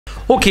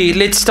Okay,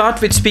 let's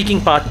start with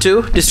speaking part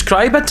 2.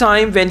 Describe a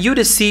time when you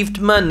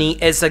received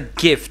money as a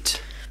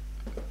gift.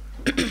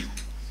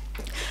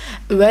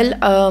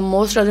 Well,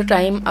 most of the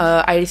time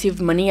I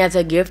received money as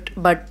a gift,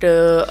 but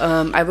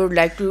I would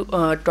like to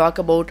talk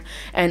about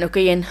an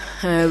occasion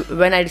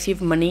when I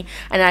received money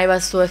and I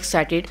was so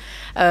excited.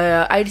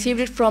 I received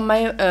it from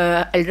my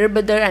elder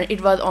brother,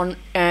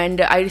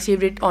 and I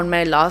received it on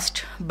my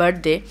last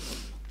birthday.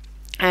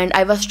 And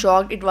I was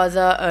shocked. It was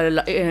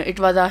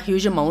a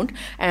huge amount.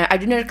 I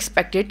did not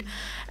expect it,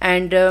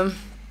 and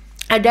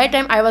at that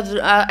time I was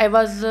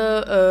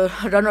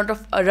run out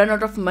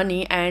of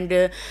money, and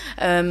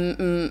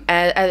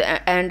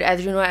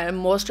as you know,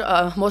 most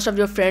of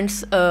your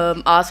friends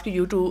ask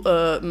you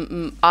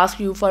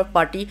for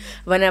party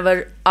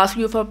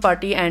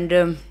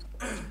and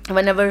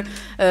whenever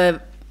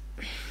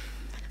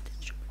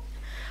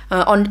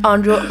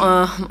on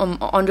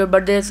your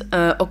birthday's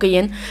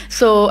occasion.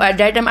 So at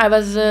that time I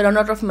was run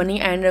out of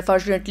money, and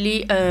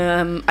fortunately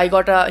I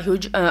got a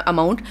huge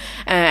amount,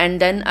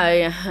 and then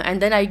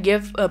I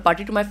gave a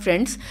party to my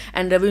friends,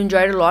 and we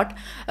enjoyed a lot.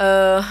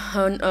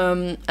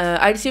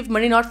 I received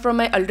money not from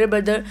my elder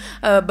brother,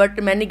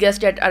 but many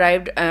guests that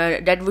arrived,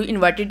 that we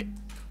invited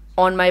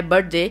on my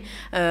birthday.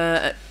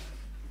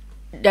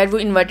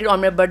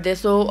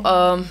 So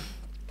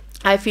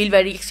I feel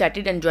very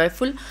excited and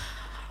joyful.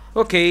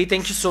 Okay,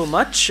 thank you so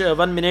much.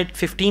 1 minute,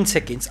 15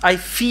 seconds. I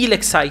feel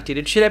excited.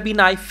 It should have been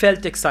I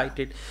felt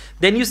excited.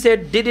 Then you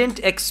said didn't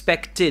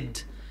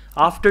expected.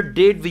 After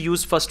did, we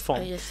use first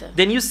form. Yes, sir.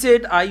 Then you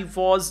said I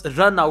was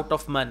run out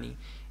of money.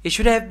 It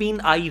should have been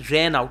I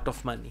ran out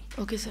of money.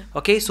 Okay, sir.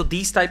 Okay, so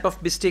these type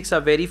of mistakes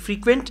are very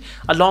frequent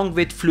along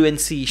with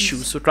fluency issues.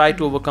 Yes. So try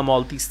to overcome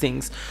all these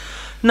things.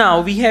 Now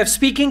we have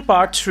speaking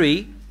part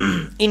 3.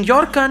 In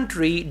your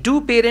country, do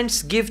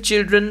parents give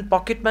children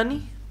pocket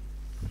money?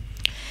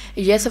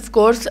 Yes, of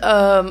course.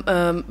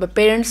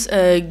 Parents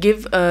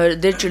give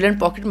their children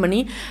pocket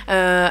money.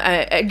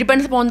 It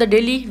depends upon the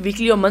daily,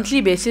 weekly, or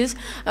monthly basis.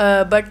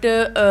 But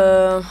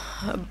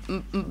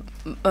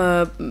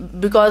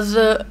because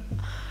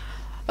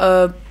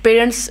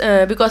parents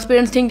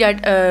think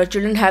that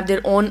children have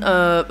their own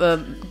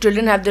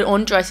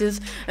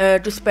choices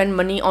to spend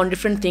money on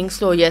different things.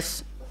 So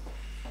yes,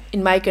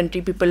 in my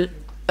country,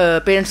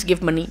 parents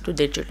give money to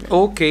their children.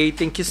 Okay,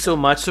 thank you so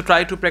much. So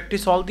try to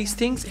practice all these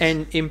things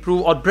and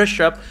improve or brush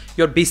up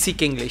your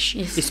basic English,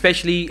 Yes.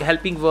 especially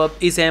helping verb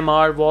is, am,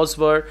 are, was,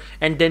 were,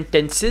 and then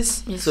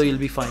tenses. Yes. So you'll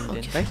be fine then,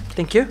 Okay. right?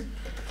 Thank you.